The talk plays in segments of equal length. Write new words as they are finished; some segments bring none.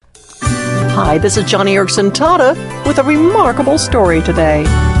Hi, this is Johnny Erickson Tata with a remarkable story today.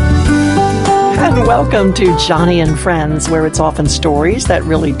 And welcome to Johnny and Friends, where it's often stories that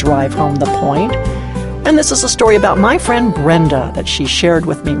really drive home the point. And this is a story about my friend Brenda that she shared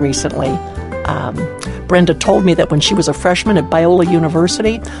with me recently. Brenda told me that when she was a freshman at Biola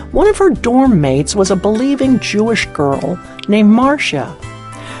University, one of her dorm mates was a believing Jewish girl named Marcia.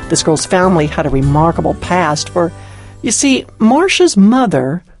 This girl's family had a remarkable past, for, you see, Marcia's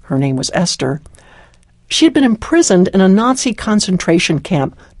mother, her name was Esther, she had been imprisoned in a Nazi concentration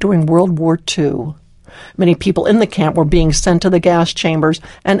camp during World War II. Many people in the camp were being sent to the gas chambers,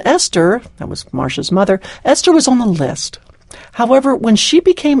 and Esther, that was Marcia's mother, Esther was on the list. However, when she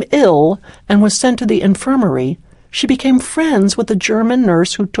became ill and was sent to the infirmary, she became friends with the German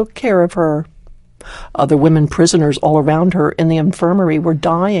nurse who took care of her. Other women prisoners all around her in the infirmary were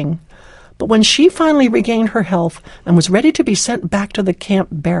dying. But when she finally regained her health and was ready to be sent back to the camp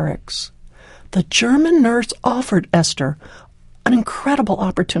barracks, the German nurse offered Esther an incredible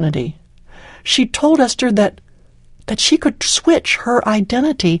opportunity. She told Esther that she could switch her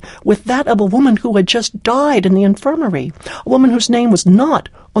identity with that of a woman who had just died in the infirmary, a woman whose name was not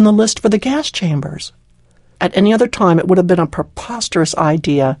on the list for the gas chambers. At any other time, it would have been a preposterous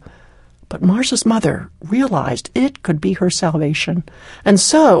idea, but Marcia's mother realized it could be her salvation. And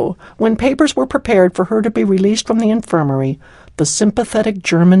so, when papers were prepared for her to be released from the infirmary, the sympathetic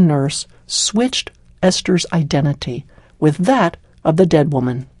German nurse switched Esther's identity with that of the dead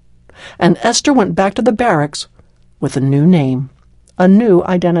woman. And Esther went back to the barracks with a new name, a new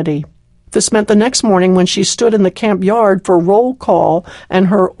identity. This meant the next morning when she stood in the camp yard for roll call and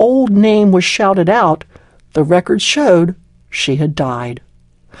her old name was shouted out, the records showed she had died.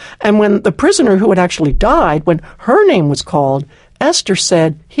 And when the prisoner who had actually died, when her name was called, Esther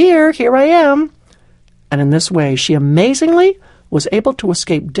said, here I am." And in this way, she amazingly was able to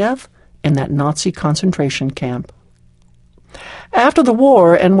escape death in that Nazi concentration camp. After the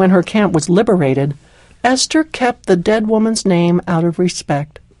war, and when her camp was liberated, Esther kept the dead woman's name out of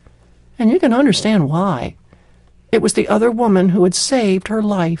respect. And you can understand why. It was the other woman who had saved her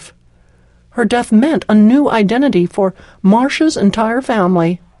life. Her death meant a new identity for Marcia's entire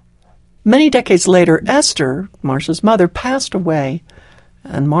family. Many decades later, Esther, Marcia's mother, passed away,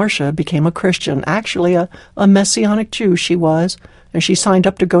 and Marcia became a Christian, actually a Messianic Jew she was, and she signed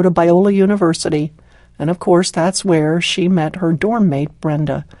up to go to Biola University. And of course, that's where she met her dorm mate,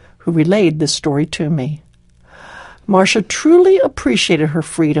 Brenda, who relayed this story to me. Marcia truly appreciated her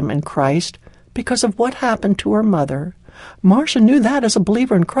freedom in Christ because of what happened to her mother. Marcia knew that as a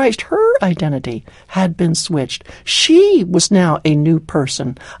believer in Christ, her identity had been switched. She was now a new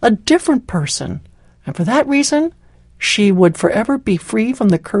person, a different person. And for that reason, she would forever be free from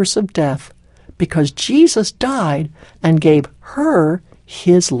the curse of death because Jesus died and gave her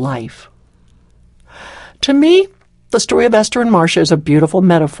his life. To me, the story of Esther and Marcia is a beautiful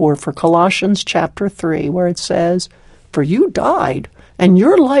metaphor for Colossians chapter 3, where it says, "For you died, and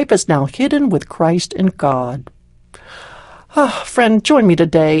your life is now hidden with Christ in God." Friend, join me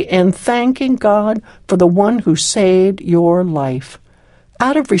today in thanking God for the one who saved your life.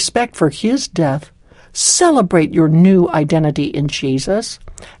 Out of respect for his death, celebrate your new identity in Jesus,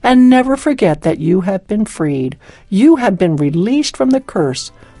 and never forget that you have been freed. You have been released from the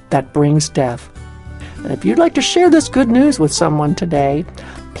curse that brings death. And if you'd like to share this good news with someone today,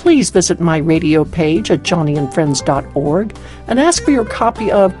 please visit my radio page at johnnyandfriends.org and ask for your copy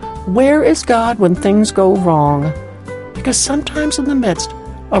of Where is God When Things Go Wrong? Because sometimes in the midst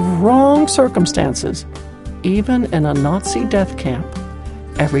of wrong circumstances, even in a Nazi death camp,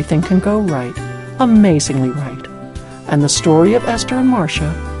 everything can go right, amazingly right. And the story of Esther and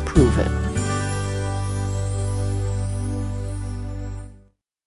Marcia prove it.